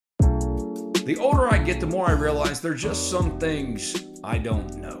The older I get, the more I realize there are just some things I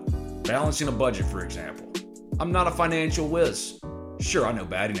don't know. Balancing a budget, for example. I'm not a financial whiz. Sure, I know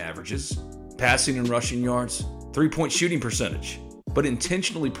batting averages, passing and rushing yards, three-point shooting percentage. But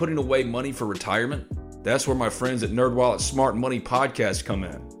intentionally putting away money for retirement? That's where my friends at NerdWallet's Smart Money Podcast come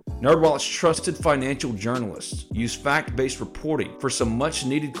in. NerdWallet's trusted financial journalists use fact-based reporting for some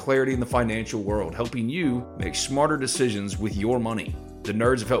much-needed clarity in the financial world, helping you make smarter decisions with your money. The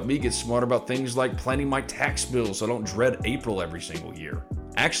nerds have helped me get smarter about things like planning my tax bill so I don't dread April every single year.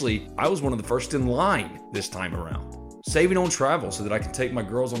 Actually, I was one of the first in line this time around. Saving on travel so that I can take my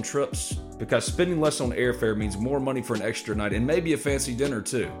girls on trips, because spending less on airfare means more money for an extra night and maybe a fancy dinner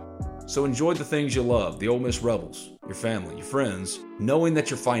too. So enjoy the things you love, the Ole Miss Rebels, your family, your friends, knowing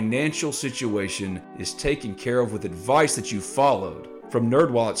that your financial situation is taken care of with advice that you followed from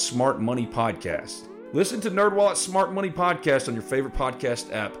NerdWallet's Smart Money Podcast. Listen to NerdWallet's Smart Money Podcast on your favorite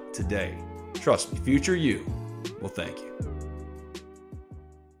podcast app today. Trust me, future you will thank you.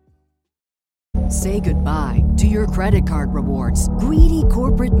 Say goodbye to your credit card rewards. Greedy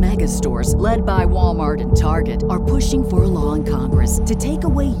corporate mega stores, led by Walmart and Target, are pushing for a law in Congress to take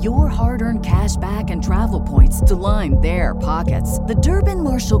away your hard-earned cash back and travel points to line their pockets. The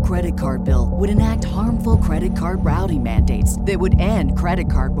Durbin-Marshall credit card bill would enact harmful credit card routing mandates that would end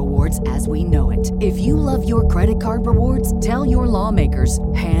credit card rewards as we know it. If you love your credit card rewards, tell your lawmakers,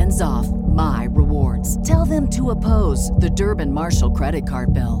 hands off my rewards. Tell them to oppose the Durbin-Marshall credit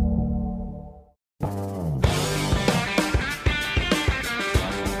card bill.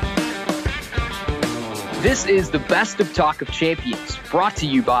 This is the Best of Talk of Champions, brought to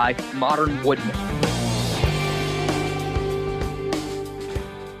you by Modern Woodman.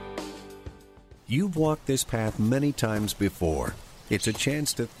 You've walked this path many times before. It's a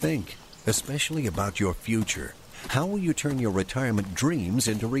chance to think, especially about your future. How will you turn your retirement dreams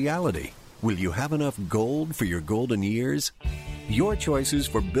into reality? Will you have enough gold for your golden years? Your choices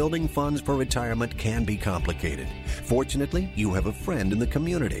for building funds for retirement can be complicated. Fortunately, you have a friend in the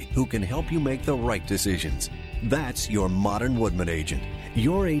community who can help you make the right decisions. That's your Modern Woodman agent.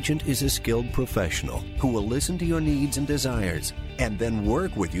 Your agent is a skilled professional who will listen to your needs and desires and then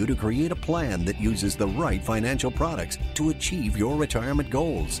work with you to create a plan that uses the right financial products to achieve your retirement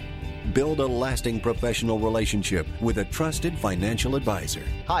goals. Build a lasting professional relationship with a trusted financial advisor.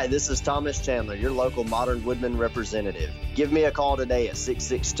 Hi, this is Thomas Chandler, your local Modern Woodman representative. Give me a call today at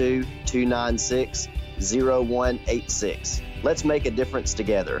 662-296-0186. Let's make a difference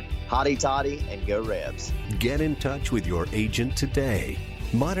together. Hotty toddy and go Rebs. Get in touch with your agent today.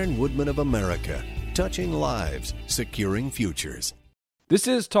 Modern Woodman of America. Touching lives, securing futures. This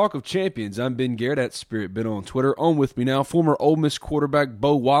is Talk of Champions. I'm Ben Garrett at Spirit Ben on Twitter. On with me now, former Ole Miss quarterback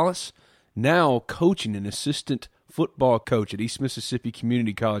Bo Wallace, now coaching an assistant football coach at East Mississippi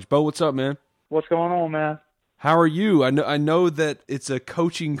Community College. Bo, what's up, man? What's going on, man? How are you? I know that it's a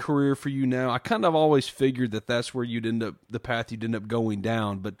coaching career for you now. I kind of always figured that that's where the path you'd end up going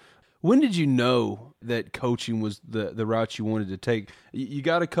down. But when did you know that coaching was the route you wanted to take? You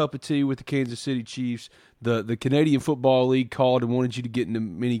got a cup of tea with the Kansas City Chiefs. The Canadian Football League called and wanted you to get into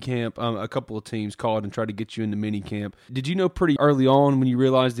minicamp. A couple of teams called and tried to get you into minicamp. Did you know pretty early on when you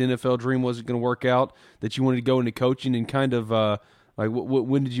realized the NFL dream wasn't going to work out that you wanted to go into coaching? And kind of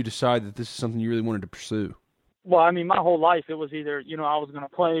when did you decide that this is something you really wanted to pursue? Well, I mean, my whole life it was either I was going to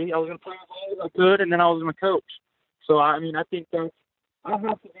play as long as I could, and then I was going to coach. So I mean, I think that I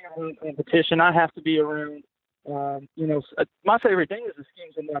have to be around competition. I have to be around. My favorite thing is to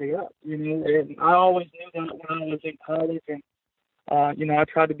scheme somebody up. And I always knew that when I was in college, and I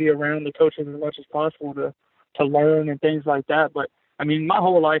tried to be around the coaches as much as possible to learn and things like that. But I mean, my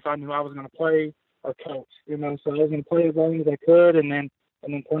whole life I knew I was going to play or coach. So I was going to play as long as I could, and then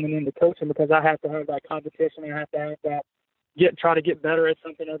turning into coaching because I have to have that competition. I have to have that try to get better at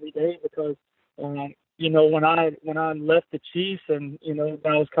something every day because. When I left the Chiefs and,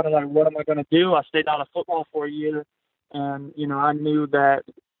 I was kind of like, what am I going to do? I stayed out of football for a year and, I knew that,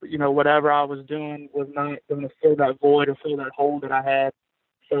 whatever I was doing was not going to fill that void or fill that hole that I had.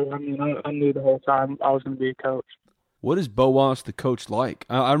 So, I mean, I knew the whole time I was going to be a coach. What is Bo Wallace, the coach, like?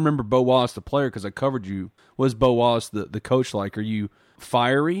 I remember Bo Wallace, the player, because I covered you. What is Bo Wallace, the coach, like? Are you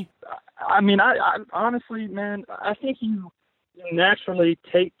fiery? I mean, I honestly, man, I think you naturally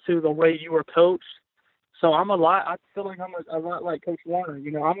take to the way you were coached. So I feel like I'm a lot like Coach Warner.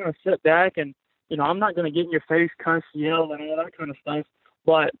 I'm going to sit back and, I'm not going to get in your face, cuss, yell, and all that kind of stuff.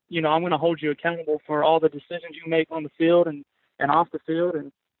 But, I'm going to hold you accountable for all the decisions you make on the field and off the field.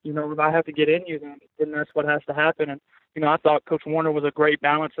 And, if I have to get in you, then that's what has to happen. And, I thought Coach Warner was a great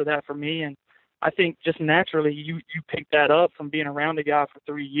balance of that for me. And I think just naturally you pick that up from being around the guy for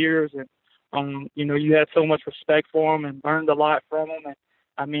 3 years and You had so much respect for him and learned a lot from him. And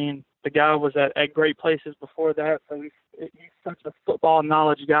I mean, the guy was at great places before that, so he's such a football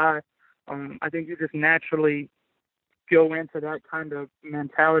knowledge guy. I think you just naturally go into that kind of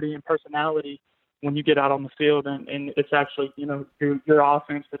mentality and personality when you get out on the field, and it's actually, your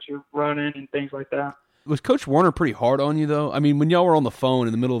offense that you're running and things like that. Was Coach Warner pretty hard on you, though? I mean, when y'all were on the phone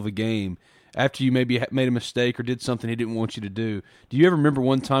in the middle of a game, after you maybe made a mistake or did something he didn't want you to do you ever remember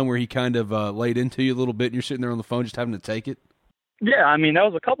one time where he kind of laid into you a little bit and you're sitting there on the phone just having to take it? Yeah, I mean, that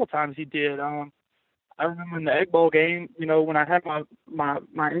was a couple times he did. I remember in the Egg Bowl game, when I had my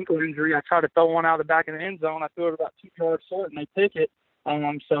ankle injury, I tried to throw one out of the back of the end zone. I threw it about 2 yards short, and they pick it.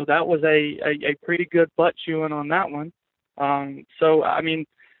 So that was a pretty good butt chewing on that one. So I mean,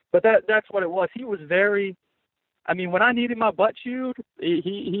 but that's what it was. He was very. I mean, when I needed my butt chewed,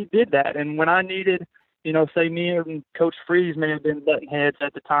 he did that, and when I needed, say me and Coach Freeze may have been butting heads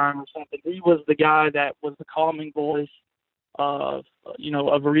at the time or something, he was the guy that was the calming voice of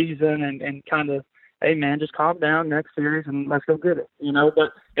reason and kind of, hey man, just calm down, next series and let's go get it.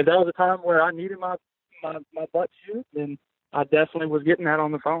 But if that was a time where I needed my butt chewed, then I definitely was getting that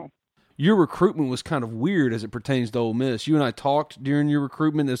on the phone. Your recruitment was kind of weird as it pertains to Ole Miss. You and I talked during your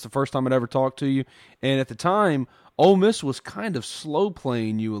recruitment. It's the first time I'd ever talked to you. And at the time, Ole Miss was kind of slow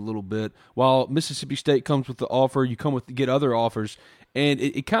playing you a little bit. While Mississippi State comes with the offer, you get other offers. And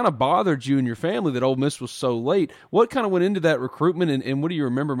it kind of bothered you and your family that Ole Miss was so late. What kind of went into that recruitment, and what do you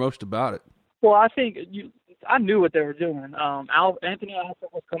remember most about it? Well, I think I knew what they were doing. Anthony Alford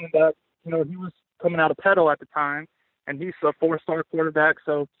was coming back. He was coming out of Petal at the time, and he's a 4-star quarterback,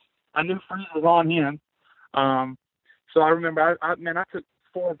 so I knew Freeze was on him. So I remember, I took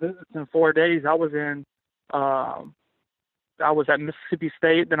 4 visits in 4 days. I was at Mississippi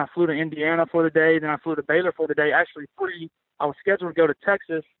State, then I flew to Indiana for the day, then I flew to Baylor for the day. Actually, I was scheduled to go to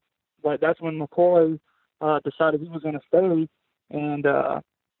Texas, but that's when McCoy decided he was going to stay, and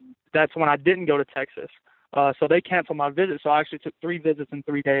that's when I didn't go to Texas. So they canceled my visit, so I actually took 3 visits in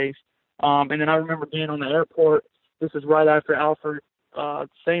 3 days. And then I remember being on the airport. This is right after Alfred.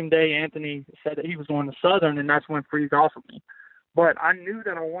 Same day, Anthony said that he was going to Southern, and that's when Freeze offered me. But I knew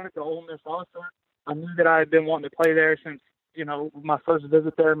that I wanted the Ole Miss offer. I knew that I had been wanting to play there since, my first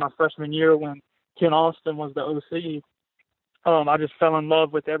visit there my freshman year when Ken Austin was the OC. I just fell in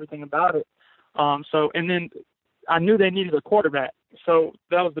love with everything about it. And then I knew they needed a quarterback. So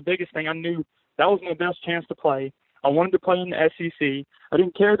that was the biggest thing. I knew that was my best chance to play. I wanted to play in the SEC. I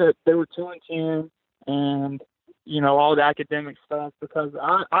didn't care that they were 2-10 and, all the academic stuff, because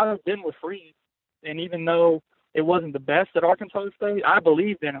I've been with Freeze. And even though it wasn't the best at Arkansas State, I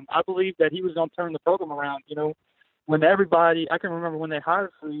believed in him. I believed that he was going to turn the program around. When I can remember when they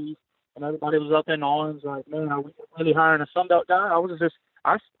hired Freeze and everybody was up in arms like, man, are we really hiring a Sun Belt guy?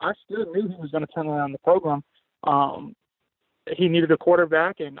 I still knew he was going to turn around the program. He needed a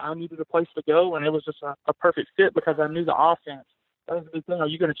quarterback, and I needed a place to go, and it was just a perfect fit because I knew the offense. That was the big thing. Are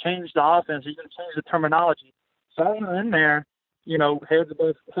you going to change the offense? Are you going to change the terminology? So I went in there, head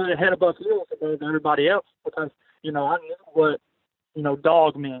above heels above everybody else because, I knew what,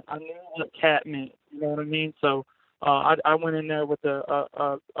 dog meant. I knew what cat meant. You know what I mean? So I went in there with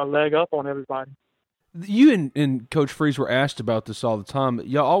a leg up on everybody. You and Coach Freeze were asked about this all the time.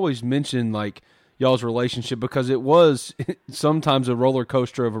 Y'all always mention, y'all's relationship because it was sometimes a roller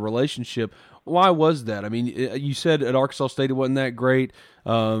coaster of a relationship. Why was that? I mean, you said at Arkansas State it wasn't that great.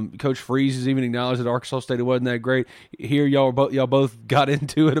 Coach Freeze has even acknowledged at Arkansas State it wasn't that great. Here, y'all both got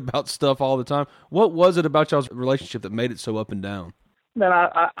into it about stuff all the time. What was it about y'all's relationship that made it so up and down? Man,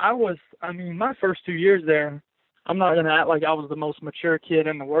 my first 2 years there, I'm not going to act like I was the most mature kid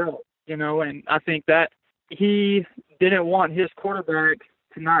in the world, and I think that he didn't want his quarterback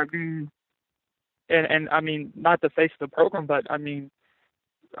to not be. And I mean, not the face of the program, but I mean,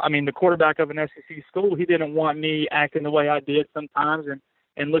 the quarterback of an SEC school, he didn't want me acting the way I did sometimes.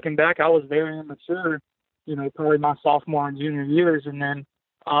 And looking back, I was very immature, probably my sophomore and junior years. And then,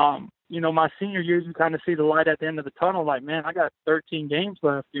 my senior years, you kind of see the light at the end of the tunnel. Like, man, I got 13 games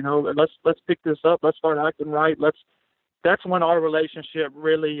left. Let's pick this up. Let's start acting right. That's when our relationship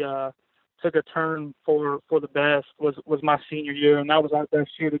really took a turn for the best. Was my senior year, and that was our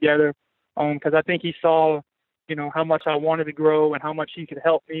best year together. Because I think he saw, how much I wanted to grow and how much he could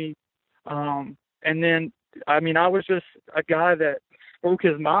help me. And then, I was just a guy that spoke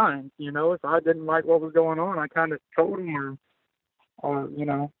his mind. If I didn't like what was going on, I kind of told him or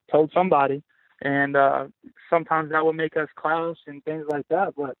told somebody. And sometimes that would make us clash and things like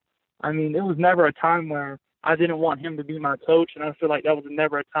that. But, it was never a time where I didn't want him to be my coach. And I feel like that was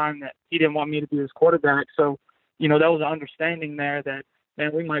never a time that he didn't want me to be his quarterback. So, that was an understanding there that,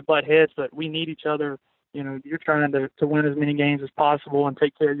 man, we might butt heads, but we need each other. You know, you're trying to win as many games as possible and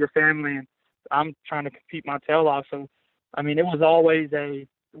take care of your family, and I'm trying to compete my tail off. So, I mean, it was always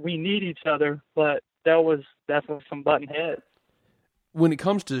we need each other, but there was definitely some button heads. When it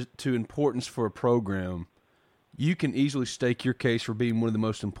comes to importance for a program, you can easily stake your case for being one of the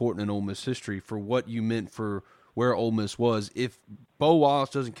most important in Ole Miss history for what you meant for where Ole Miss was. If Bo Wallace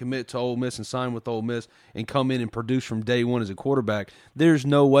doesn't commit to Ole Miss and sign with Ole Miss and come in and produce from day one as a quarterback, there's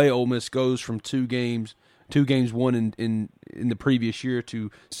no way Ole Miss goes from two games won in the previous year to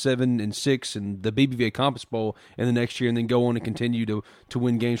 7-6 in the BBVA Compass Bowl in the next year, and then go on and continue to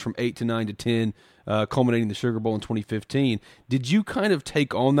win games from 8 to 9 to 10, culminating the Sugar Bowl in 2015. Did you kind of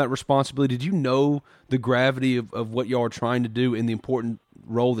take on that responsibility? Did you know the gravity of what y'all are trying to do and the important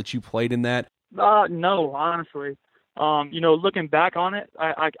role that you played in that? No, honestly. You know, looking back on it,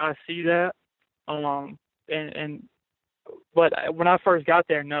 I see that. But when I first got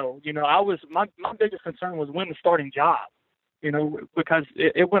there, no. You know, my biggest concern was winning the starting job. You know, because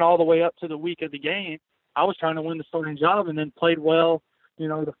it went all the way up to the week of the game. I was trying to win the starting job and then played well, you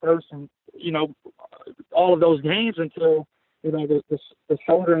know, the first and, you know, all of those games until, you know, the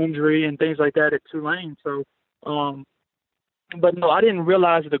shoulder injury and things like that at Tulane. So, but no, I didn't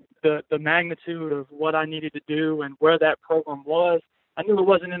realize the magnitude of what I needed to do and where that program was. I knew it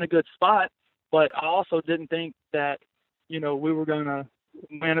wasn't in a good spot, but I also didn't think that, you know, we were going to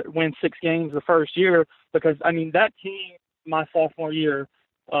win 6 games the first year, because, I mean, that team, my sophomore year,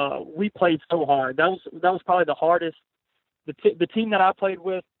 we played so hard. That was probably the hardest. The team that I played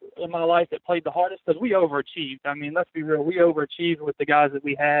with in my life that played the hardest, because we overachieved. I mean, let's be real. We overachieved with the guys that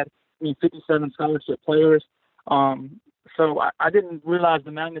we had. I mean, 57 scholarship players. So I didn't realize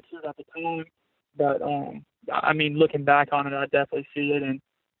the magnitude at the time, but I mean, looking back on it, I definitely see it, and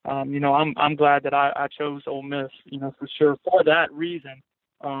you know, I'm glad that I chose Ole Miss, you know, for sure, for that reason,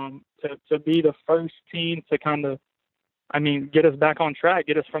 to be the first team to kind of, I mean, get us back on track,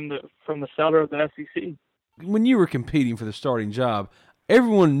 get us from the cellar of the SEC. When you were competing for the starting job,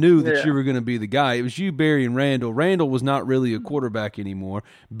 everyone knew that you were going to be the guy. It was you, Barry, and Randall. Randall was not really a quarterback anymore.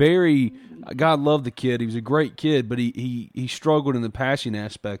 Barry, God loved the kid. He was a great kid, but he struggled in the passing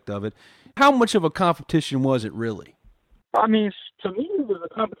aspect of it. How much of a competition was it really? I mean, to me, it was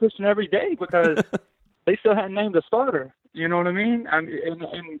a competition every day, because they still hadn't named a starter. You know what I mean? I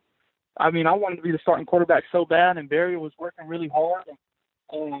mean, I wanted to be the starting quarterback so bad, and Barry was working really hard.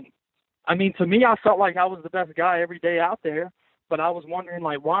 And I mean, to me, I felt like I was the best guy every day out there. But I was wondering,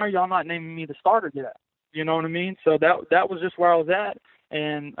 like, why are y'all not naming me the starter yet? You know what I mean? So that was just where I was at.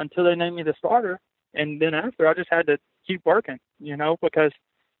 And until they named me the starter, and then after, I just had to keep working, you know, because,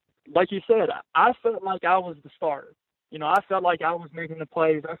 like you said, I felt like I was the starter. You know, I felt like I was making the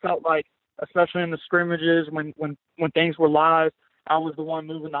plays. I felt like, especially in the scrimmages, when things were live, I was the one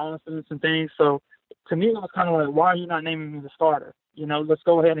moving the offense and things. So to me, it was kind of like, why are you not naming me the starter? You know, let's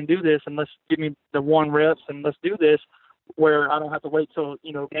go ahead and do this, and let's give me the 1 reps, and let's do this, where I don't have to wait till,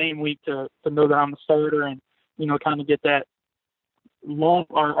 you know, game week to know that I'm the starter, and, you know, kind of get that long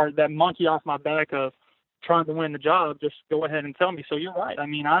or that monkey off my back of trying to win the job. Just go ahead and tell me. So you're right. I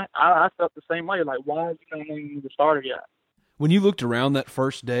mean, I felt the same way. Like, why are you not naming me the starter yet? When you looked around that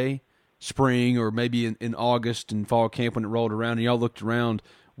first day, spring or maybe in August and fall camp when it rolled around, and y'all looked around,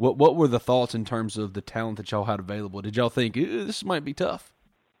 what were the thoughts in terms of the talent that y'all had available? Did y'all think, this might be tough?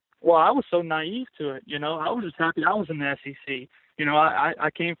 Well, I was so naive to it, you know. I was just happy I was in the SEC. You know, I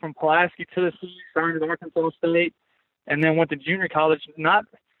came from Pulaski, Tennessee, started at Arkansas State, and then went to junior college. Not,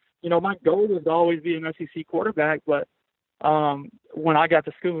 you know, my goal was to always be an SEC quarterback, but when I got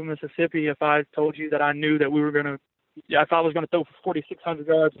to school in Mississippi, if I told you that I knew that we were going to, if I was going to throw for 4,600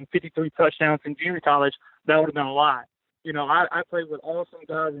 yards and 53 touchdowns in junior college, that would have been a lie. You know, I played with awesome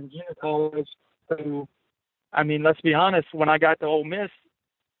guys in junior college who, I mean, let's be honest, when I got to Ole Miss,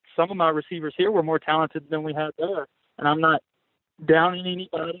 some of my receivers here were more talented than we had there. And I'm not downing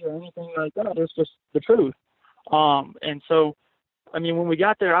anybody or anything like that. It's just the truth. And so, I mean, when we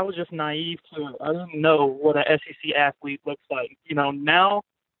got there, I was just naive to it. I didn't know what an SEC athlete looks like. You know, now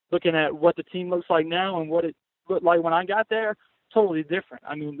looking at what the team looks like now and what it looked like when I got there, totally different.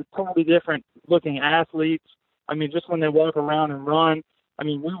 I mean, totally different looking athletes. I mean, just when they walk around and run, I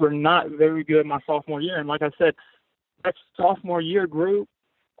mean, we were not very good my sophomore year. And like I said, that sophomore year group,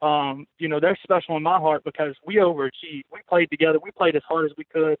 you know, they're special in my heart because we overachieved. We played together. We played as hard as we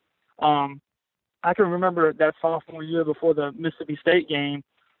could. I can remember that sophomore year before the Mississippi State game,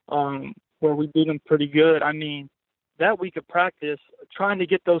 where we beat them pretty good. I mean, that week of practice, trying to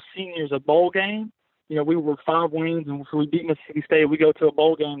get those seniors a bowl game, you know, we were 5 wins, and if we beat Mississippi State, we go to a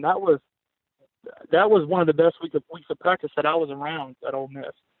bowl game. That was that was one of the best weeks of practice that I was around at Ole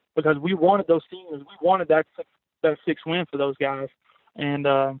Miss, because we wanted those seniors. We wanted that six win for those guys. And,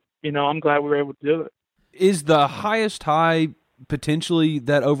 I'm glad we were able to do it. Is the highest high potentially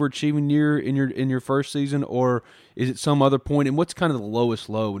that overachieving year in your first season, or is it some other point? And what's kind of the lowest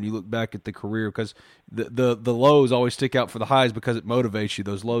low when you look back at the career? Because the lows always stick out for the highs because it motivates you.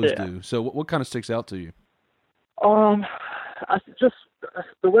 Those lows do. So what kind of sticks out to you? Just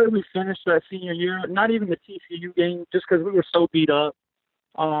the way we finished that senior year, not even the TCU game, just because we were so beat up.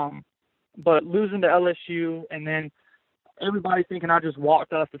 But losing to LSU, and then everybody thinking I just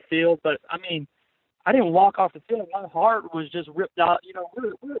walked off the field. But, I mean, I didn't walk off the field. My heart was just ripped out.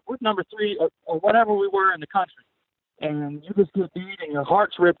 We're number 3 or whatever we were in the country. And you just get beat and your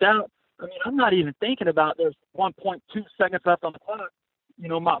heart's ripped out. I mean, I'm not even thinking about there's 1.2 seconds left on the clock.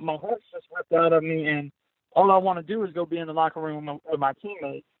 My heart's just ripped out of me, and all I want to do is go be in the locker room with my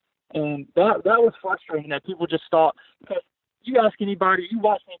teammates. And that was frustrating that people just thought, because you ask anybody, you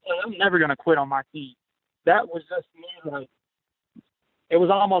watch me play, I'm never going to quit on my team. That was just me. Like, it was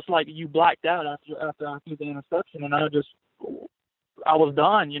almost like you blacked out after I threw the interception, and I was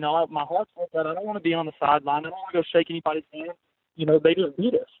done. My heart's ripped out. I don't want to be on the sideline. I don't want to go shake anybody's hand. They just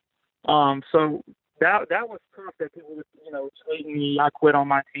beat us. So that was tough that people were, tweeting me, I quit on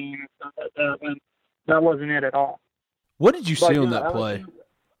my team and stuff like that. And that wasn't it at all. What did you see on that play?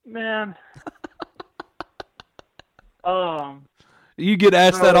 Man. You get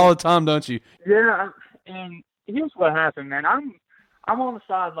asked that all the time, don't you? Yeah, and here's what happened, man. I'm on the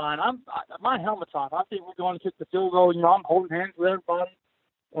sideline. My helmet's off. I think we're going to kick the field goal. I'm holding hands with everybody.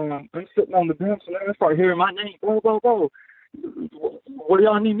 I'm sitting on the bench, and I start hearing my name. Go. What do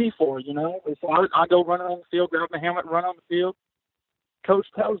y'all need me for? And so I go running on the field, grab my helmet, run on the field. Coach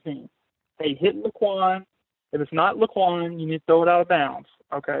tells me, hey, hit Laquan. If it's not Laquan, you need to throw it out of bounds.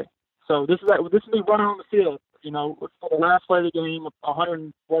 Okay. So this is me running on the field. For the last play of the game,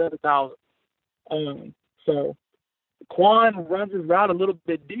 100,000. So Quan runs his route a little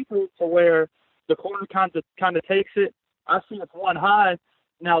bit deeper to where the corner kind of takes it. I see it's one high.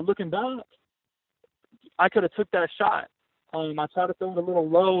 Now looking back, I could have took that shot. I tried to throw it a little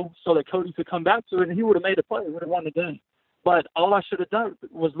low so that Cody could come back to it, and he would have made a play. He would have won the game. But all I should have done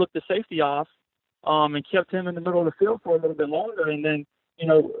was look the safety off, and kept him in the middle of the field for a little bit longer. And then,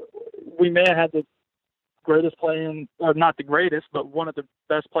 we may have had the greatest play or not the greatest, but one of the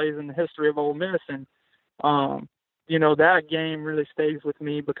best plays in the history of Ole Miss. And, that game really stays with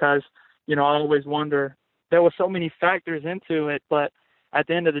me because, I always wonder, there were so many factors into it, but at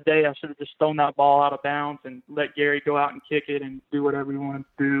the end of the day, I should have just thrown that ball out of bounds and let Gary go out and kick it and do whatever he wanted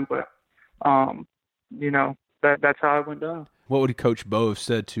to do. But, that's how it went down. What would Coach Bo have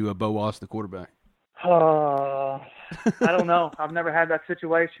said to Bo Wallace, the quarterback? I don't know. I've never had that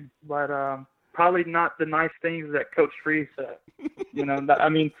situation, but probably not the nice things that Coach Free said.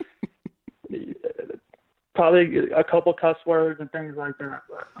 Probably a couple cuss words and things like that.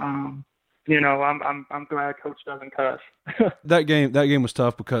 But, I'm glad Coach doesn't cuss. That game was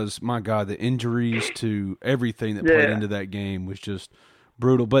tough because, my God, the injuries to everything that played into that game was just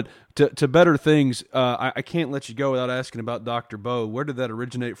brutal. But to better things, I can't let you go without asking about Dr. Bo. Where did that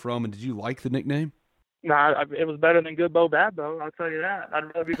originate from, and did you like the nickname? No, it was better than Good Bo, Bad Bo. I'll tell you that. I'd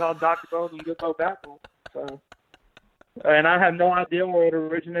rather be called Dr. Bo than Good Bo, Bad Bo. So, and I have no idea where it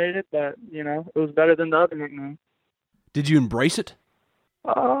originated, but it was better than the other nickname. Did you embrace it?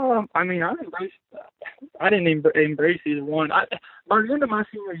 I embraced. I didn't embrace either one. By the end of my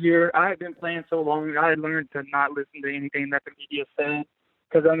senior year, I had been playing so long, I had learned to not listen to anything that the media said.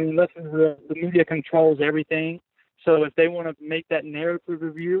 Because listen, the media controls everything. So if they want to make that narrative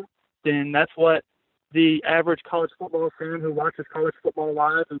review, then that's what the average college football fan who watches college football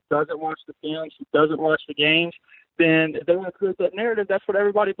live, who doesn't watch the films, who doesn't watch the games, then if they want to create that narrative, that's what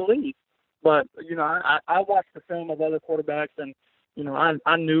everybody believes. But, I watched the film of other quarterbacks, and,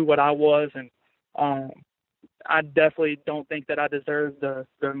 I knew what I was, and I definitely don't think that I deserved the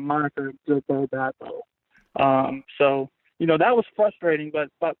moniker Good Bo, Bad Bo. So, that was frustrating, but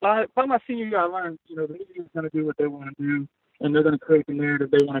by my senior year, I learned, the media is going to do what they want to do, and they're going to create the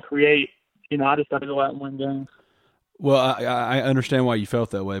narrative they want to create. I just got to go out and win games. Well, I understand why you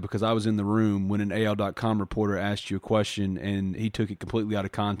felt that way, because I was in the room when an AL.com reporter asked you a question, and he took it completely out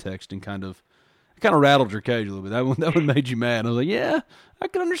of context and kind of rattled your cage a little bit. That one made you mad. I was like, yeah, I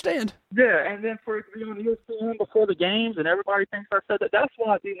can understand. Yeah, and then for it to be on ESPN before the games, and everybody thinks I said that. That's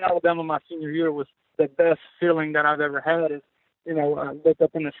why beating Alabama my senior year was the best feeling that I've ever had. Is I looked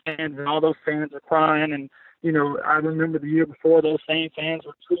up in the stands and all those fans are crying, and I remember the year before those same fans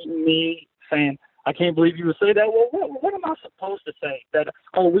were tweeting me saying, I can't believe you would say that. Well, what am I supposed to say? That,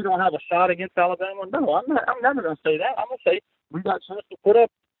 oh, we don't have a shot against Alabama? No, I'm not. I'm never going to say that. I'm going to say we got a chance to put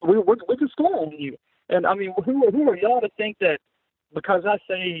up. We can score on you. And I mean, who are y'all to think that because I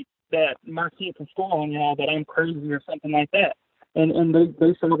say that my team can score on y'all that I'm crazy or something like that? And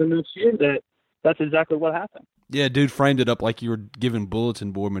they saw the next year that that's exactly what happened. Yeah, dude framed it up like you were giving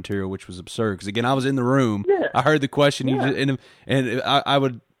bulletin board material, which was absurd. Because again, I was in the room. Yeah. I heard the question. Yeah. And I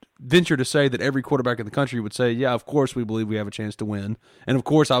would venture to say that every quarterback in the country would say, yeah, of course we believe we have a chance to win. And of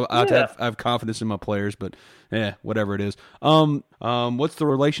course I have confidence in my players, but whatever it is. What's the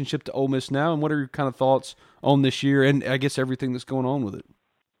relationship to Ole Miss now, and what are your kind of thoughts on this year and I guess everything that's going on with it?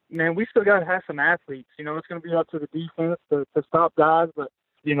 Man, we still got to have some athletes. You know, it's going to be up to the defense to stop guys, but,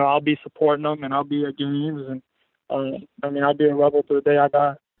 you know, I'll be supporting them and I'll be at games and, I'll be a rebel to the day I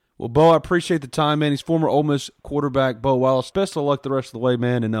die. Well, Bo, I appreciate the time, man. He's former Ole Miss quarterback Bo Wallace. Best of luck the rest of the way,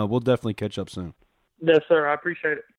 man, and we'll definitely catch up soon. Yes, sir. I appreciate it.